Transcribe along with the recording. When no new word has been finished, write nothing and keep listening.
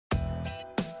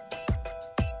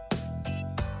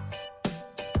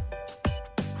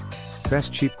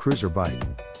Best cheap cruiser bike.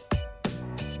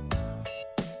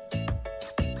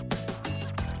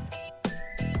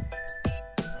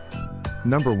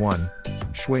 Number 1.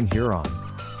 Schwinn Huron.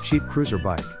 Cheap cruiser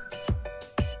bike.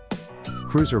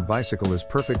 Cruiser bicycle is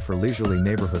perfect for leisurely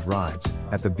neighborhood rides,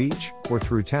 at the beach, or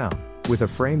through town, with a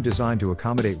frame designed to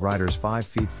accommodate riders 5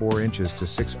 feet 4 inches to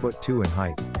 6 foot 2 in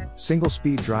height.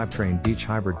 Single-speed drivetrain beach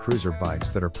hybrid cruiser bikes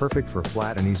that are perfect for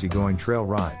flat and easygoing trail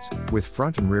rides, with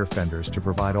front and rear fenders to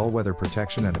provide all-weather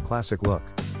protection and a classic look.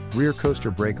 Rear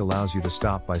coaster brake allows you to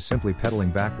stop by simply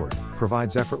pedaling backward,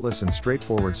 provides effortless and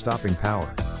straightforward stopping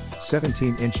power.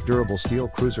 17-inch durable steel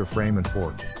cruiser frame and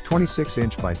fork,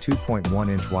 26-inch by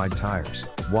 2.1-inch wide tires,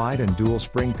 wide and dual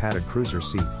spring padded cruiser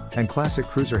seat, and classic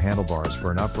cruiser handlebars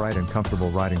for an upright and comfortable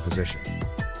riding position.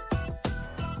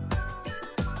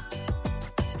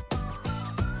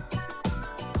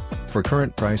 For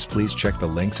current price, please check the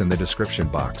links in the description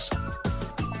box.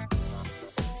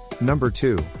 Number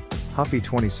 2. Huffy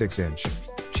 26-inch.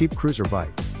 Cheap cruiser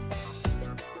bike.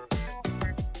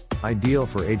 Ideal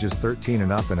for ages 13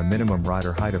 and up and a minimum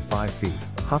rider height of 5 feet,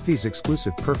 Huffy's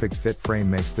exclusive perfect fit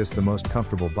frame makes this the most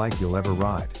comfortable bike you'll ever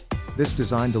ride. This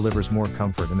design delivers more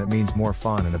comfort, and that means more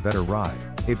fun and a better ride.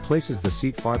 It places the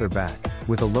seat farther back,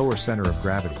 with a lower center of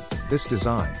gravity. This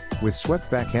design, with swept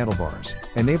back handlebars,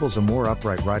 enables a more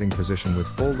upright riding position with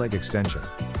full leg extension.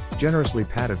 Generously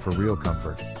padded for real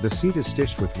comfort, the seat is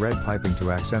stitched with red piping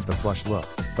to accent the plush look.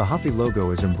 The Huffy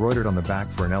logo is embroidered on the back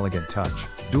for an elegant touch.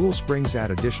 Dual springs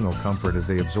add additional comfort as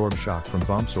they absorb shock from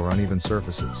bumps or uneven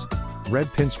surfaces. Red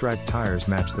pinstripe tires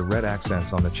match the red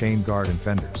accents on the chain guard and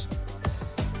fenders.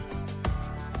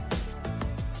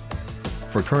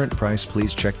 For current price,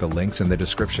 please check the links in the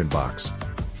description box.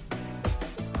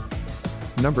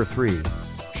 Number 3.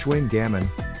 Schwinn Gammon.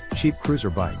 Cheap cruiser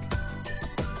bike.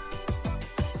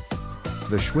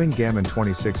 The Schwinn Gammon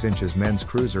 26 inches men's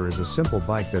cruiser is a simple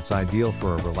bike that's ideal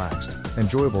for a relaxed,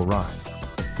 enjoyable ride.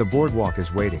 The boardwalk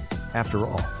is waiting, after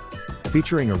all.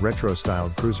 Featuring a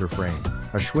retro-styled cruiser frame,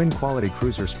 a Schwinn quality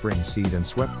cruiser spring seat and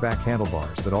swept-back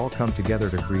handlebars that all come together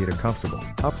to create a comfortable,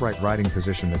 upright riding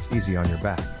position that's easy on your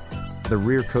back. The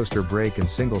rear coaster brake and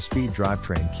single-speed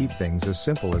drivetrain keep things as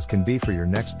simple as can be for your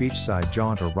next beachside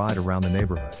jaunt or ride around the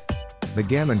neighborhood. The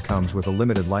Gammon comes with a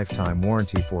limited lifetime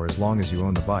warranty for as long as you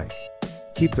own the bike.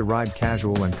 Keep the ride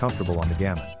casual and comfortable on the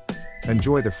Gammon.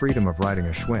 Enjoy the freedom of riding a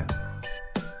Schwinn.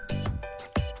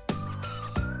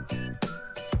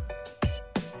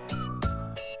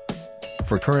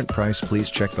 For current price, please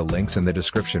check the links in the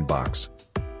description box.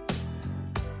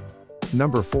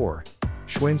 Number 4.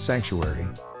 Schwinn Sanctuary.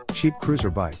 Cheap cruiser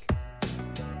bike.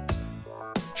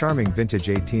 Charming vintage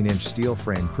 18-inch steel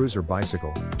frame cruiser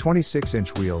bicycle,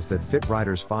 26-inch wheels that fit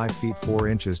riders 5 feet 4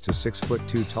 inches to 6 foot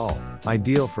 2 tall,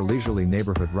 ideal for leisurely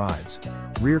neighborhood rides.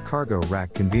 Rear cargo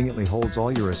rack conveniently holds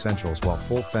all your essentials while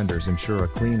full fenders ensure a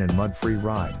clean and mud-free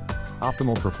ride.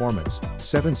 Optimal performance,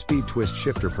 7-speed twist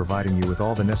shifter providing you with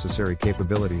all the necessary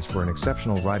capabilities for an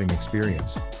exceptional riding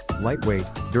experience. Lightweight,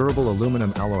 durable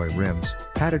aluminum alloy rims,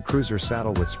 padded cruiser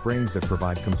saddle with springs that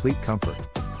provide complete comfort.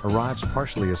 Arrives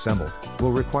partially assembled,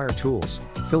 will require tools,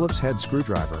 Phillips head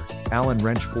screwdriver, Allen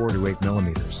wrench 4 to 8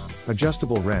 mm,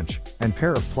 adjustable wrench, and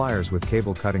pair of pliers with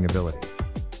cable cutting ability.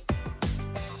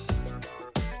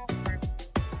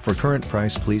 For current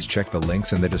price, please check the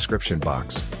links in the description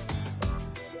box.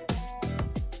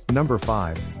 Number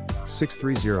 5.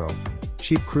 630.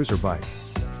 Cheap cruiser bike.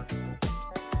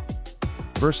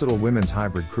 Versatile women's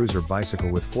hybrid cruiser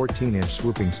bicycle with 14-inch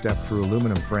swooping step-through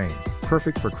aluminum frame,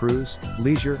 perfect for cruise,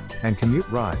 leisure, and commute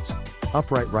rides.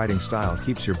 Upright riding style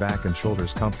keeps your back and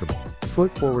shoulders comfortable.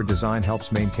 Foot-forward design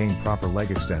helps maintain proper leg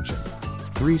extension.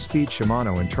 3-speed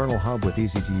Shimano internal hub with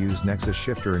easy-to-use Nexus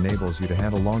shifter enables you to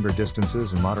handle longer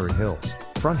distances and moderate hills.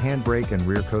 Front handbrake and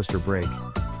rear coaster brake.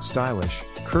 Stylish,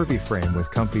 curvy frame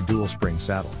with comfy dual-spring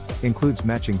saddle. Includes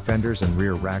matching fenders and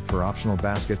rear rack for optional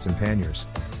baskets and panniers.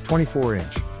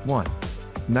 24-inch,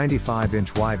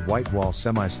 1.95-inch wide white wall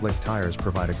semi-slick tires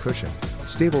provide a cushioned,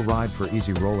 stable ride for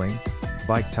easy rolling.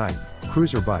 Bike type,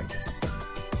 cruiser bike.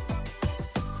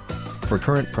 For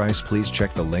current price, please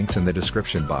check the links in the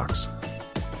description box.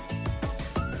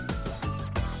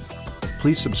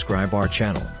 Please subscribe our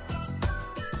channel.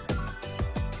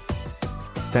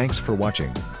 Thanks for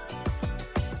watching.